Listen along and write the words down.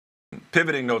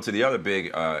pivoting though to the other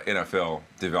big NFL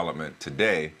development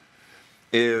today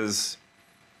is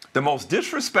the most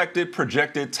disrespected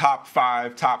projected top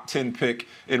 5, top 10 pick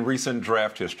in recent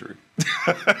draft history.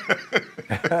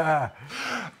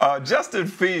 Justin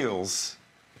Fields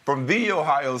from The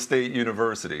Ohio State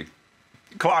University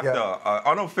clocked an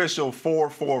unofficial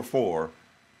 4.44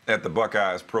 at the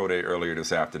Buckeyes Pro Day earlier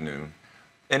this afternoon.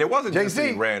 And it wasn't just that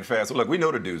he ran fast. Look, we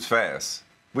know the dude's fast.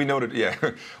 We know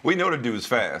that, we know the dude's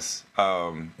fast.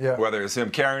 Whether it's him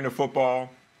carrying the football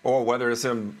or whether it's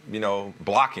him,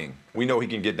 blocking. We know he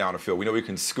can get down the field. We know he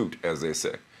can scoot, as they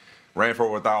say. Ran for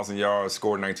over 1,000 yards,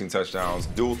 scored 19 touchdowns,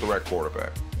 dual threat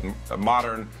quarterback, a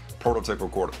modern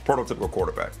prototypical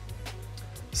quarterback.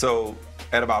 So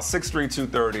at about 6'3",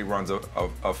 230, runs a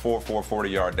 4.4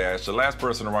 40-yard dash. The last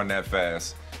person to run that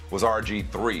fast was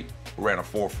RG3, who ran a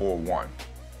 4.41,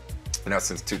 and that's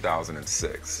since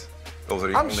 2006. Those are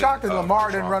the I'm shocked that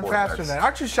Lamar didn't run faster than that.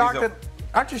 Aren't you shocked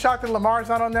that Lamar's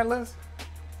not on that list?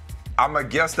 I'm going to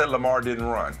guess that Lamar didn't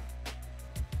run.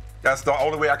 That's the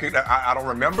only way I could. I don't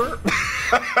remember.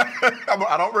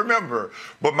 I don't remember.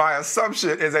 But my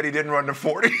assumption is that he didn't run the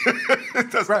 40.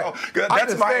 That's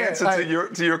my answer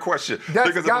to your question.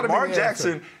 Because if Lamar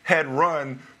Jackson had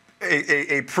run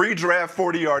a pre-draft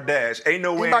 40-yard dash, ain't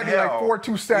no way in hell like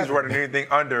 4.27. He's running anything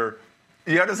under.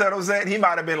 You understand what I'm saying? He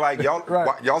might have been like,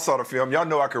 y'all saw the film. Y'all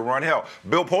know I can run. Hell,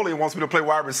 Bill Polian wants me to play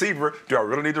wide receiver. Do I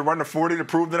really need to run the 40 to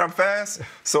prove that I'm fast?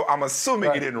 So I'm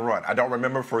assuming he didn't run. I don't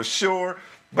remember for sure,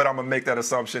 but I'm going to make that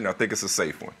assumption. I think it's a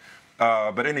safe one.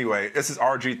 But anyway, this is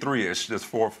RG3-ish, this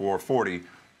 4.4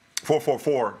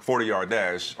 40-yard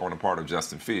dash on the part of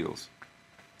Justin Fields.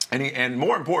 And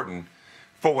more important,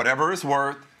 for whatever it's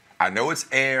worth, I know it's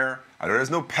air. I know there's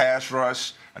no pass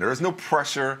rush. I know there's no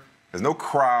pressure. There's no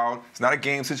crowd. It's not a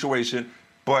game situation.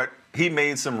 But he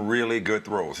made some really good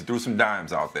throws. He threw some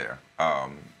dimes out there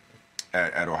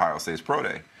at Ohio State's Pro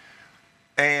Day.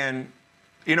 And,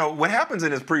 what happens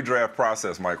in this pre-draft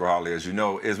process, Michael Holley, as you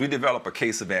know, is we develop a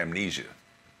case of amnesia.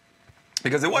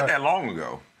 Because it wasn't that long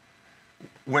ago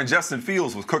when Justin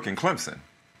Fields was cooking Clemson.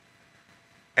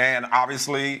 And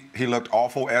obviously he looked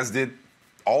awful, as did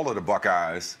all of the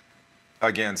Buckeyes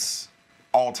against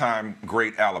all-time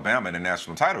great Alabama in the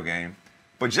national title game.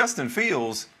 But Justin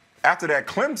Fields, after that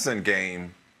Clemson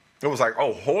game, it was like,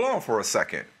 oh, hold on for a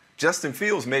second. Justin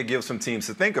Fields may give some teams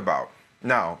to think about.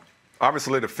 Now,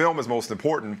 obviously the film is most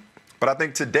important, but I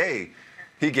think today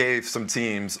he gave some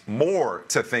teams more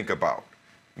to think about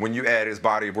when you add his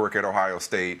body of work at Ohio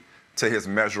State to his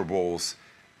measurables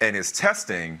and his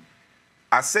testing.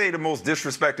 I say the most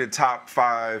disrespected top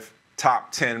 5,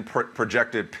 top 10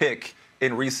 projected pick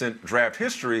in recent draft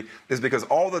history is because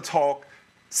all the talk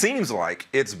seems like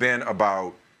it's been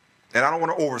about, and I don't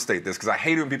want to overstate this because I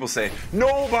hate it when people say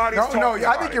nobody's talking about it.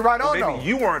 I think you're right on. Maybe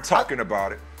you weren't talking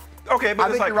about it. Okay, but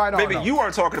it's like maybe you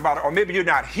weren't talking about it, or maybe you're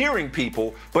not hearing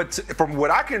people. But from what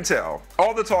I can tell,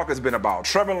 all the talk has been about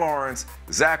Trevor Lawrence,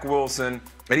 Zach Wilson,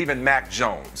 and even Mac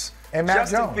Jones. And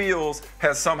Justin Fields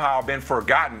has somehow been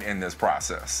forgotten in this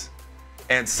process.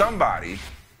 And somebody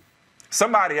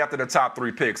after the top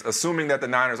 3 picks, assuming that the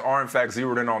Niners are in fact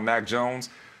zeroed in on Mac Jones,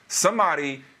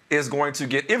 somebody is going to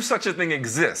get, if such a thing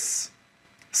exists,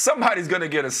 somebody's going to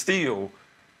get a steal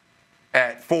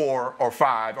at 4 or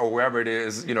 5 or wherever it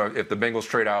is, if the Bengals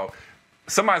trade out.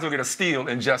 Somebody's going to get a steal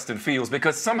in Justin Fields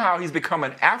because somehow he's become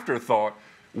an afterthought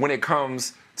when it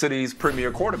comes to these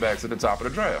premier quarterbacks at the top of the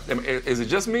draft. Is it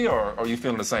just me, or are you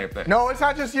feeling the same thing? No, it's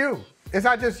not just you. It's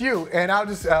not just you. And I'll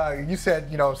just, you said,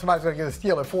 somebody's going to get a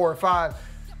steal at 4 or 5. I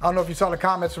don't know if you saw the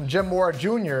comments from Jim Moore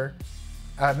Jr.,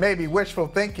 maybe wishful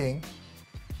thinking.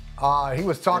 He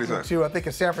was talking to, I think,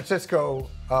 a San Francisco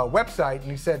website,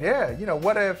 and he said,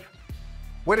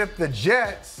 what if the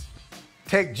Jets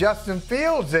take Justin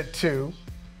Fields at 2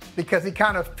 because he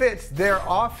kind of fits their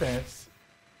offense?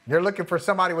 They're looking for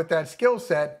somebody with that skill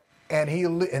set, and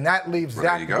that leaves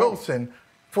Zach Wilson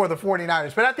for the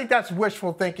 49ers. But I think that's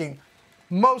wishful thinking.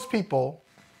 Most people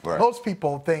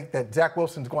think that Zach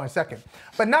Wilson's going second.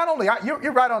 But not only,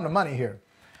 you're right on the money here.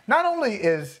 Not only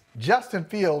is Justin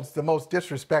Fields the most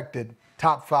disrespected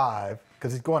top 5,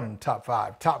 because he's going in the top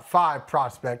 5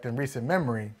 prospect in recent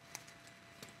memory,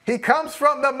 he comes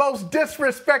from the most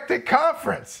disrespected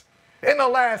conference in the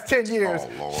last 10 years.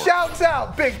 Oh, Lord. Shouts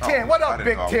out, Big Ten. What up,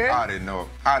 Big Ten? I didn't know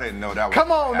that was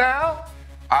Come on now.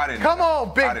 Come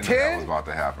on, Big Ten. I didn't know that was about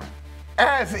to happen.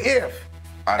 As if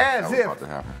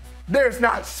there's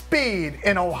not speed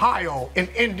in Ohio, in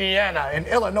Indiana, in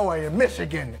Illinois, in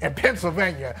Michigan, in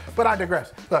Pennsylvania. But I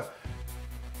digress. Look,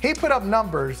 he put up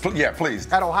numbers. Yeah,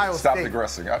 please. At Ohio State. Stop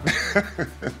digressing.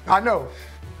 I know.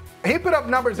 He put up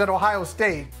numbers at Ohio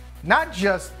State not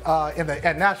just in the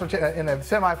national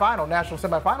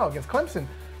semifinal against Clemson.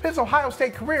 His Ohio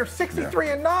State career,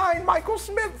 63-9. Michael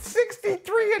Smith,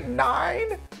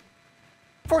 63-9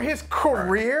 for his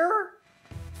career.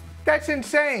 That's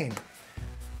insane.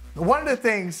 One of the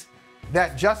things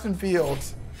that Justin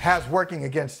Fields has working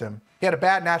against him, he had a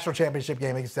bad national championship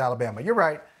game against Alabama. You're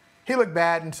right. He looked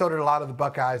bad, and so did a lot of the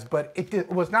Buckeyes, but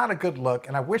it was not a good look,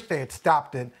 and I wish they had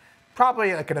stopped it.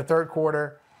 Probably like in the third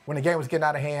quarter when the game was getting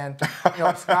out of hand.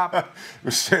 Stop.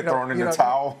 Throwing in the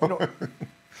towel.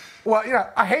 Well,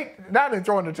 I hate not even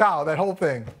throwing the towel, that whole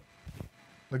thing.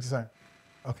 Look the same.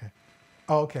 Okay.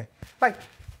 Oh, okay. Like,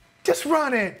 just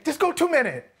run it. Just go 2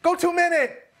 minute. Go 2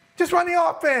 minute. Just run the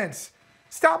offense.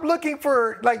 Stop looking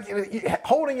for,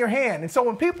 holding your hand. And so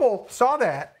when people saw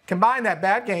that, combine that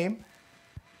bad game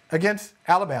against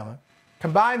Alabama,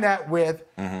 combine that with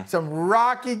some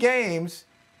rocky games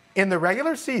in the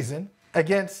regular season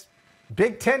against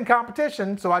Big Ten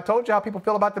competition. So I told you how people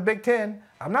feel about the Big Ten.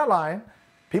 I'm not lying.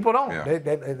 People don't. Yeah.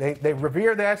 They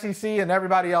revere the SEC, and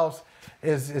everybody else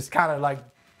is kind of like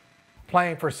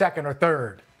playing for second or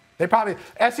third. They probably,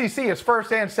 SEC is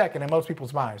first and second in most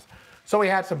people's minds. So we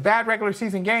had some bad regular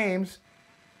season games,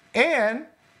 and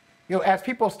as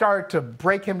people started to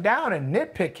break him down and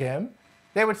nitpick him,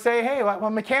 they would say, hey, well,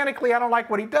 mechanically, I don't like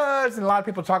what he does. And a lot of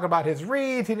people talk about his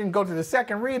reads. He didn't go to the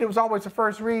second read. It was always the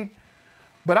first read.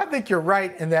 But I think you're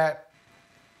right in that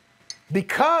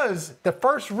because the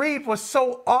first read was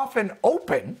so often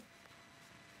open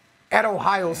at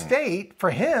Ohio State for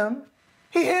him,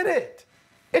 he hit it.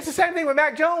 It's the same thing with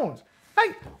Mac Jones.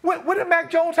 Like, when did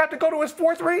Mac Jones have to go to his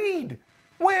fourth read?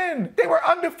 When? They were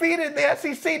undefeated in the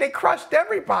SEC. They crushed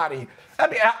everybody. I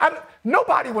mean,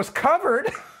 nobody was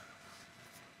covered.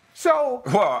 So,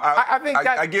 well, I think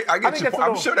I get your point.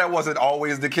 I'm sure that wasn't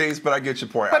always the case, but I get your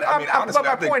point. But honestly,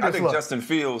 I think look, Justin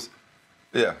Fields,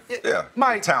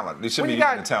 Mike, talent. He shouldn't be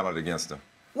using the talent against him.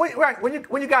 Right. When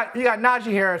you got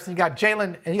Najee Harris, and you got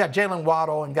Jalen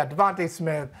Waddle, and you got Devontae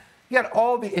Smith, you got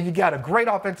and you got a great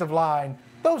offensive line.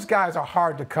 Those guys are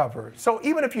hard to cover. So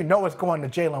even if you know it's going to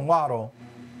Jalen Waddle,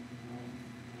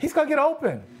 he's going to get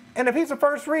open. And if he's the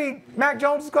first read, Mac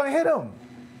Jones is going to hit him.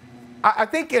 I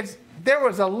think there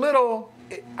was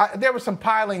some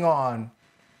piling on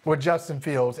with Justin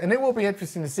Fields, and it will be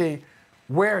interesting to see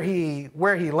where he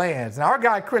lands. Now, our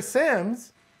guy Chris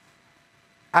Sims,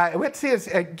 let's see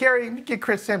Gary, you get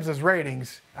Chris Sims'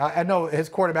 ratings. I know his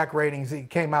quarterback ratings. He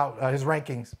came out his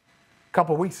rankings a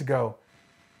couple weeks ago.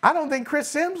 I don't think Chris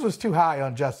Sims was too high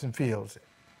on Justin Fields.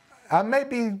 I may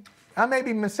be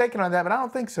mistaken on that, but I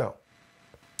don't think so.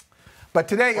 But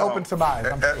today opened some eyes.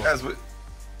 I'm sure.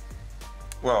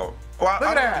 I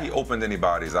don't think he opened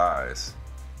anybody's eyes.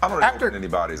 I don't think he opened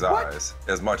anybody's eyes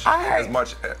as much. You're not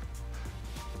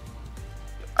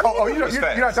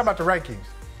talking about the rankings.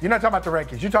 You're not talking about the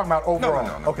rankings. You're talking about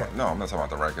overall. No. Okay. No, I'm not talking about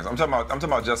the rankings. I'm talking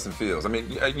about Justin Fields. I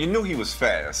mean, you knew he was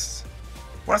fast.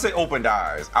 When I say opened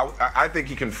eyes, I think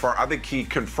he confirmed. I think he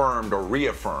confirmed or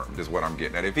reaffirmed is what I'm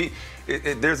getting at.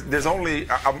 There's only.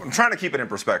 I'm trying to keep it in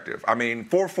perspective. I mean,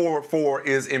 4.44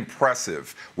 is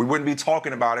impressive. We wouldn't be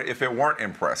talking about it if it weren't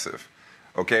impressive.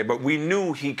 Okay, but we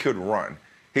knew he could run.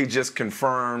 He just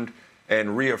confirmed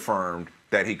and reaffirmed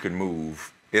that he could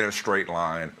move in a straight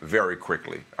line very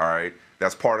quickly. All right,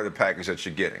 that's part of the package that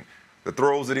you're getting. The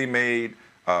throws that he made,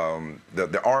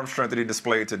 the arm strength that he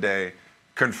displayed today,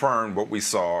 confirmed what we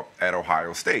saw at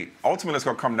Ohio State. Ultimately, it's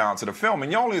going to come down to the film,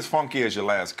 and you're only as funky as your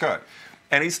last cut.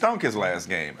 And he stunk his last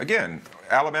game. Again,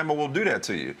 Alabama will do that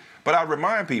to you. But I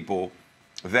remind people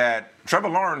that Trevor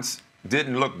Lawrence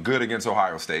didn't look good against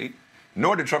Ohio State,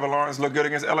 nor did Trevor Lawrence look good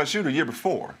against LSU the year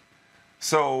before.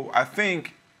 So I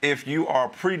think if you are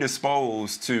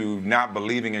predisposed to not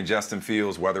believing in Justin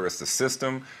Fields, whether it's the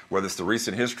system, whether it's the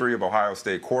recent history of Ohio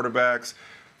State quarterbacks,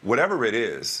 whatever it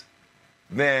is,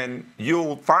 then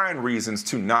you'll find reasons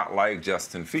to not like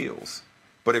Justin Fields.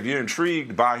 But if you're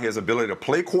intrigued by his ability to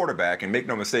play quarterback, and make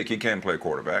no mistake, he can play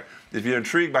quarterback, if you're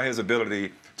intrigued by his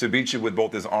ability to beat you with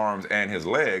both his arms and his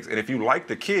legs, and if you like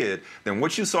the kid, then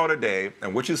what you saw today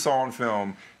and what you saw on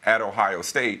film at Ohio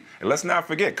State, and let's not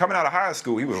forget, coming out of high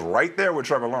school, he was right there with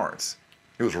Trevor Lawrence.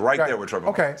 He was right there with Trevor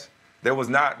Lawrence. There was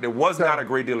not a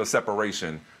great deal of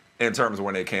separation in terms of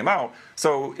when they came out.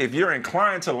 So if you're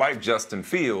inclined to like Justin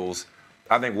Fields,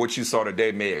 I think what you saw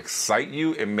today may excite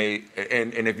you.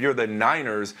 And if you're the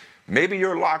Niners, maybe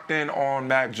you're locked in on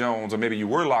Mac Jones, or maybe you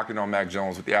were locked in on Mac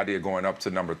Jones with the idea of going up to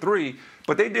number 3.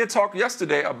 But they did talk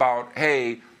yesterday about,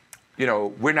 hey,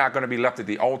 we're not going to be left at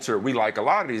the altar. We like a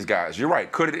lot of these guys. You're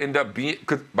right. Could it end up being,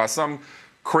 by some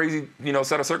crazy,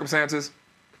 set of circumstances,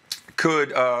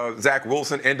 could Zach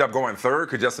Wilson end up going 3rd?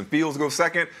 Could Justin Fields go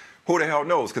 2nd? Who the hell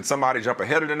knows? Could somebody jump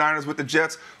ahead of the Niners with the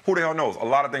Jets? Who the hell knows? A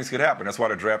lot of things could happen. That's why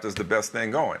the draft is the best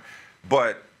thing going.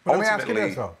 But let me ask you ultimately,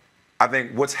 this, though. I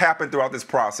think what's happened throughout this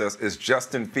process is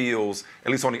Justin Fields,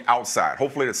 at least on the outside,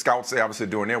 hopefully the scouts are obviously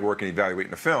doing their work and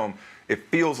evaluating the film, it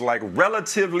feels like,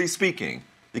 relatively speaking,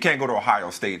 you can't go to Ohio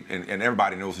State and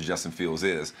everybody knows who Justin Fields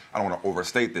is. I don't want to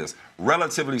overstate this.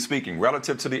 Relatively speaking,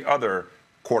 relative to the other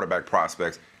quarterback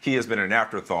prospects, he has been an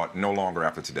afterthought, no longer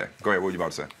after today. Go ahead, what were you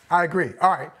about to say? I agree.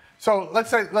 All right. So let's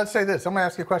say this. I'm going to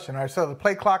ask you a question. All right. So the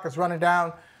play clock is running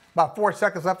down. About 4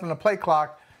 seconds left on the play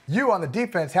clock. You on the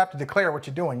defense have to declare what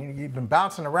you're doing. You've been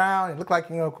bouncing around. You look like,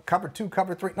 cover 2,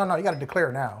 cover 3. No, you got to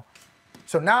declare now.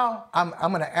 So now I'm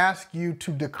going to ask you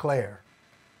to declare.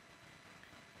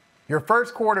 Your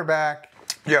first quarterback.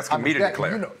 You're asking me to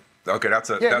declare. Okay,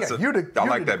 I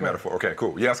like that metaphor. Okay,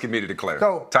 cool. You're asking me to declare.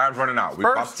 So time's running out.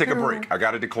 We're about to take a break. I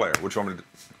got to declare. Which one?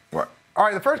 What? All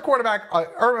right, the first quarterback,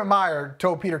 Urban Meyer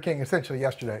told Peter King essentially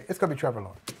yesterday, it's going to be Trevor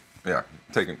Lawrence. Yeah,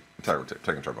 taking Trevor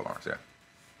Lawrence, yeah.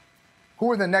 Who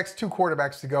are the next 2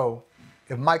 quarterbacks to go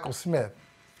if Michael Smith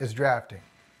is drafting?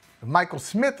 If Michael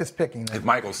Smith is picking them. If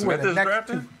Michael Smith is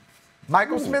drafting?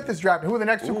 Michael Smith is drafting. Who are the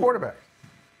next 2 quarterbacks?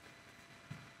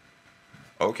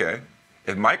 Okay.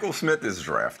 If Michael Smith is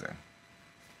drafting,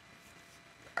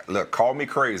 look, call me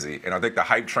crazy, and I think the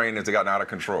hype train has gotten out of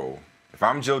control. If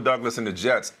I'm Joe Douglas and the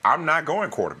Jets, I'm not going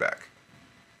quarterback.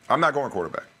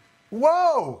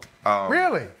 Whoa!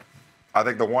 Really? I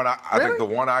think the one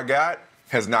I got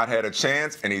has not had a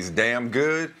chance, and he's damn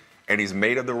good, and he's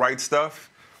made of the right stuff.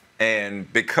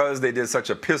 And because they did such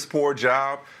a piss poor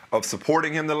job of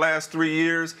supporting him the last 3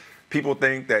 years, people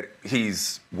think that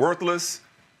he's worthless.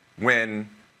 When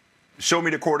show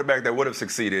me the quarterback that would have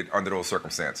succeeded under those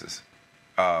circumstances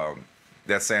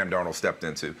that Sam Darnold stepped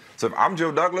into. So if I'm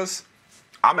Joe Douglas,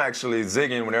 I'm actually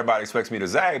zigging when everybody expects me to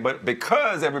zag, but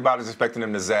because everybody's expecting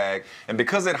him to zag, and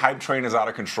because that hype train is out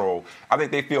of control, I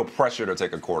think they feel pressure to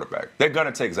take a quarterback. They're going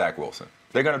to take Zach Wilson.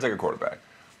 They're going to take a quarterback.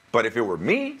 But if it were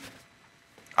me,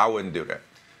 I wouldn't do that.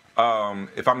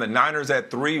 If I'm the Niners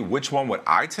at 3, which one would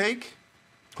I take?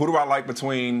 Who do I like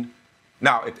between?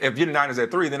 Now, if you're the Niners at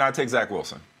 3, then I take Zach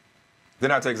Wilson. Then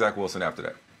I take Zach Wilson after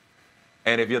that.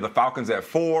 And if you're the Falcons at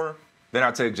 4, then I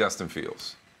take Justin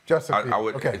Fields. I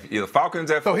would. Okay. If you're the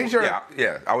Falcons at 4, he's your,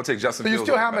 yeah, I would take Justin Fields. So you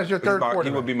still have him as your third quarterback?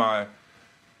 He would be my.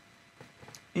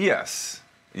 Yes.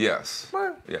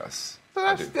 Well, yes. So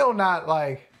that's still not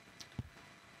like.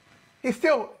 He's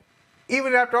still,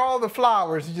 even after all the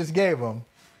flowers you just gave him,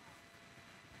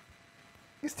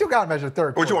 you still got him as your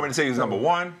third. What you want me to say? He's number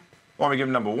 1? Want me to give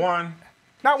him number 1?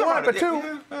 Not 1, but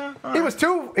 2. He was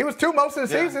 2. He was 2 most of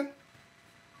the season.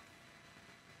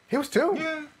 He was 2.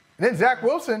 Yeah. And then Zach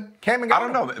Wilson came and got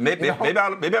him. I don't know. Maybe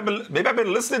I've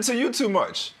been listening to you too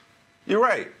much. You're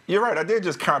right. I did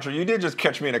just you did just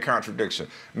catch me in a contradiction.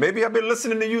 Maybe I've been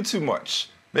listening to you too much.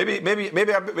 Maybe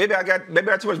I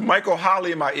got too much Michael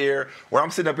Holley in my ear, where I'm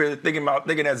sitting up here thinking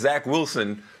that Zach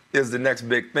Wilson is the next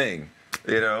big thing.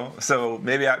 So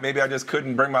maybe I just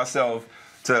couldn't bring myself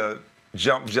to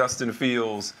jump Justin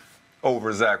Fields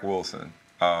over Zach Wilson.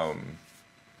 At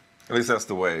least that's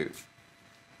the way.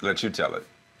 Let you tell it.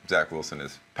 Zach Wilson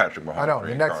is Patrick Mahomes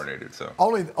reincarnated. I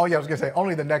was gonna say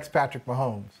only the next Patrick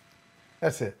Mahomes.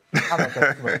 That's it. I don't know if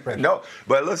that's too much pressure. No,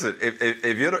 but listen,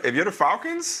 if you're the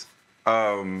Falcons,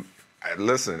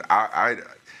 listen, I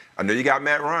know you got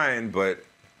Matt Ryan, but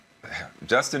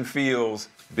Justin Fields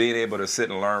being able to sit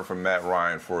and learn from Matt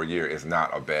Ryan for a year is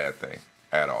not a bad thing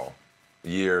at all.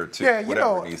 Year, 2,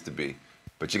 whatever it needs to be.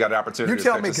 But you got the opportunity to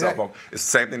set yourself up. It's the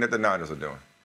same thing that the Niners are doing.